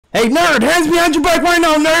Hey, nerd, hands behind your back right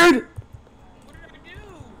now, nerd.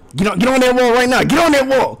 What did I do? Get on that wall right now. Get on that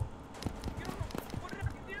wall. What did I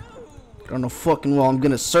do? Get on the fucking wall. I'm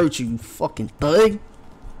gonna search you, you fucking thug.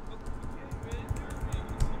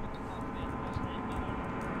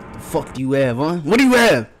 The fuck do you have, huh? What do you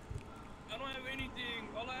have? I don't have anything.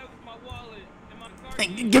 All I have is my wallet and my car. Hey,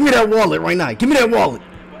 give me that wallet right now. Give me that wallet.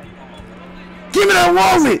 Give me that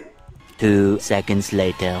wallet. 2 seconds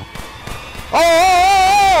later.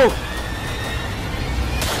 Oh!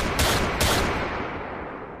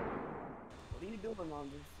 What are you doing on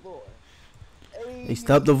this floor? Hey,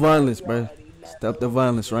 stop the violence, bro. Stop the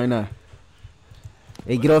violence right now.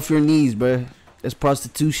 Hey, get off your knees, bro. That's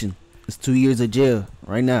prostitution. It's 2 years of jail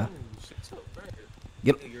right now.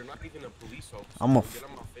 Get. You're not even a police officer. I'm a.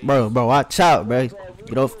 Bro, watch out, bro.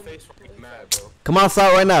 Get off. Come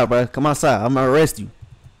outside right now, bro. Come outside. I'm gonna arrest you.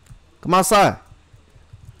 Come outside.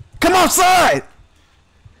 Come outside.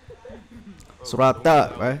 That's what I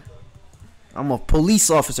thought, bro. I'm a police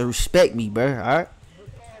officer. Respect me, bro. All right.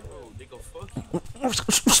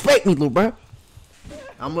 Respect me, little bro.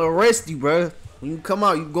 I'm gonna arrest you, bro. When you come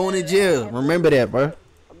out, you going to jail. Remember that, bro.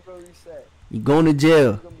 You going to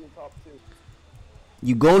jail.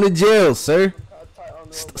 You going to jail, sir.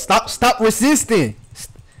 Stop resisting.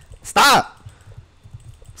 Stop.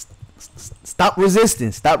 Stop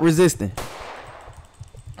resisting. Stop resisting.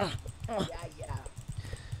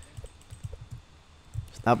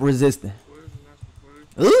 Stop resisting.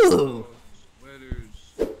 Ooh.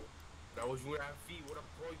 That was you and feet. What up,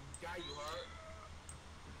 bro? You got you hurt.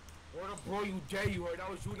 What up, bro? You gay, you hurt. That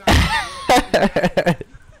was you not.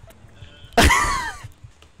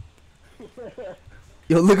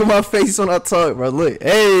 Yo, look at my face when I talk, bro. Look.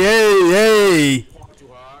 Hey.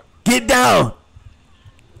 Get down.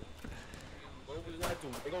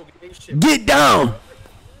 Get down.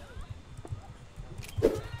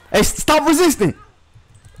 Hey, stop resisting.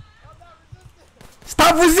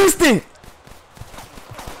 Stop resisting.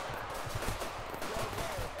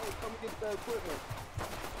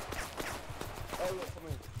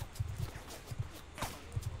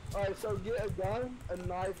 Alright, so get a gun, a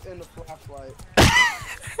knife, and a flashlight.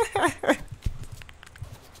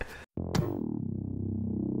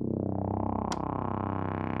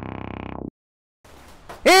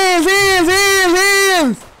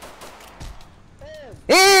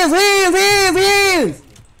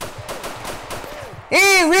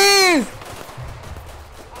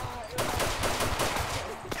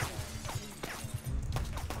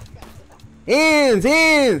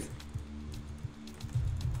 Hands.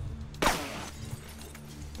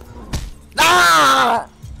 Ah!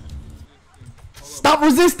 Stop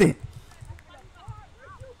resisting.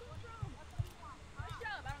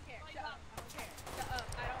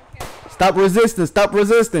 Stop resisting. Stop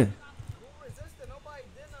resisting.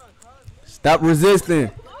 Stop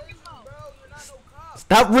resisting.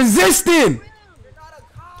 Stop resisting.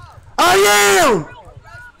 I am.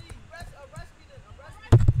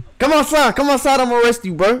 Come outside. Come outside. I'm gonna arrest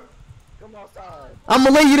you, bro. I'm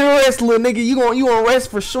gonna lay you to rest, little nigga. You gonna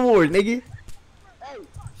rest for sure, nigga.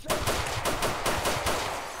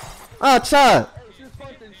 Ah, child.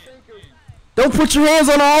 Don't put your hands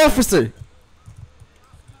on the officer.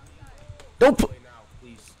 Don't put.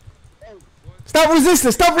 Stop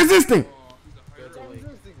resisting. Stop resisting.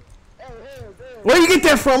 Where you get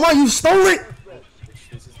that from? Oh, you stole it?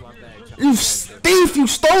 You thief, you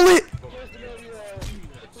stole it?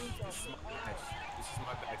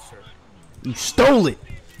 You stole it.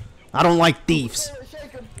 I don't like thieves.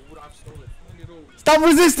 Stop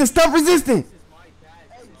resisting. Stop resisting.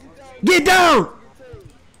 Get down.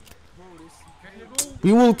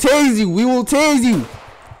 We will tase you. We will tase you.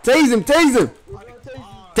 Tase him. Tase him.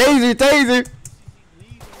 Taser. Taser.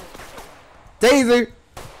 Taser.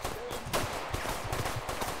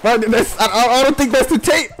 But that's, I don't think that's the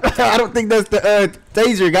tape. I don't think that's the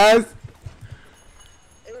taser, guys.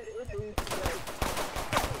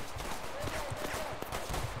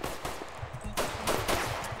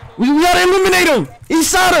 We gotta eliminate him. He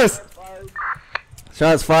shot us.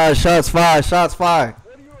 Shots fired. Shots fired. Shots fired.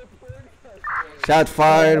 Shots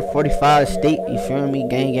fired. 45 state. You feel me?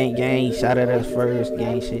 Gang. Shot at us first.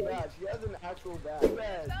 Gang shit.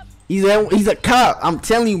 He's a cop. I'm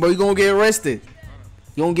telling you, bro. You gonna get arrested.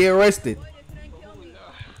 You gonna get arrested.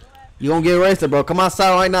 You gonna get arrested, bro. Come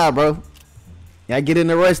outside right now, bro. Y'all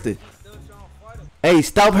getting arrested. Hey,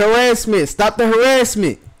 stop harassment. Stop the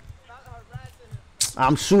harassment.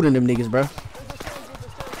 I'm shooting them niggas, bro.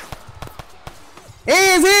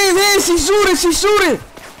 Hands. She's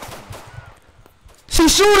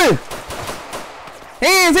shooting.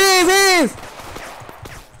 Hands.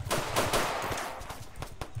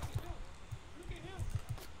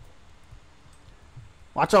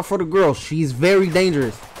 Watch out for the girl. She's very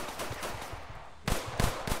dangerous.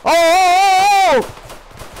 Oh!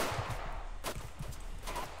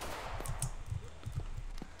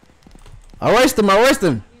 Arrest him! Arrest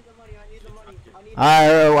him!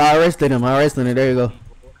 I arrested him. I arrested him. There you go.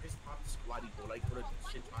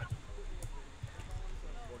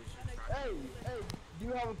 Hey, do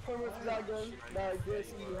you have a permit for that gun that I guess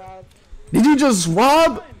you have? Did you just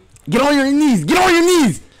rob? Get on your knees! Get on your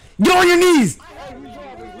knees! Get on your knees!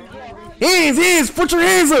 Hands! Put your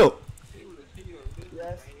hands up!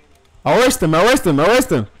 Yes. Arrest him! Arrest him!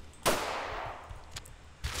 Arrest him!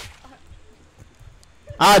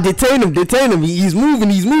 Ah, detain him! Detain him! He's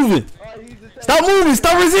moving! He's moving! Stop moving!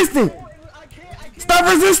 Stop resisting! Stop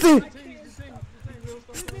resisting!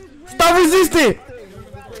 Stop resisting!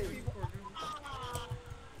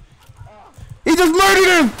 He just murdered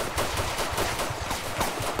him!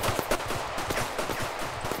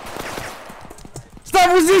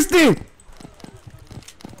 Stop resisting!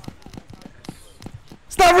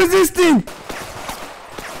 Stop resisting!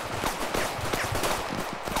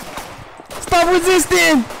 Stop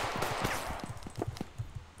resisting!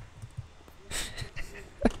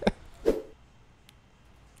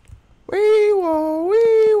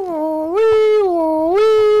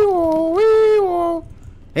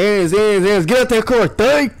 Hands, get out that car,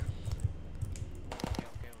 thug!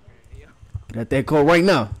 Get out that car right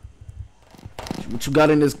now. What you got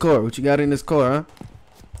in this car? What you got in this car, huh?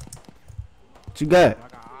 What you got?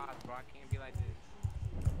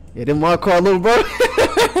 Yeah, them my car, little bro.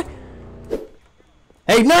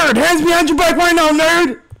 Hey, nerd, hands behind your back right now,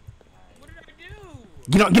 nerd! What did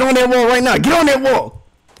I do? Get on that wall right now. Get on that wall.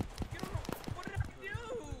 What did I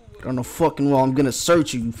do? Get on the fucking wall. I'm gonna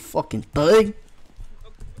search you, you fucking thug.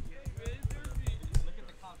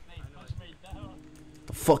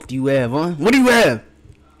 The fuck do you have, huh? What do you have?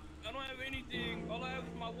 I don't have anything. All I have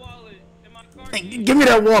is my wallet and my car. Hey, give me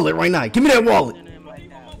that wallet right now. Give me that wallet.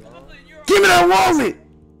 Give me that wallet.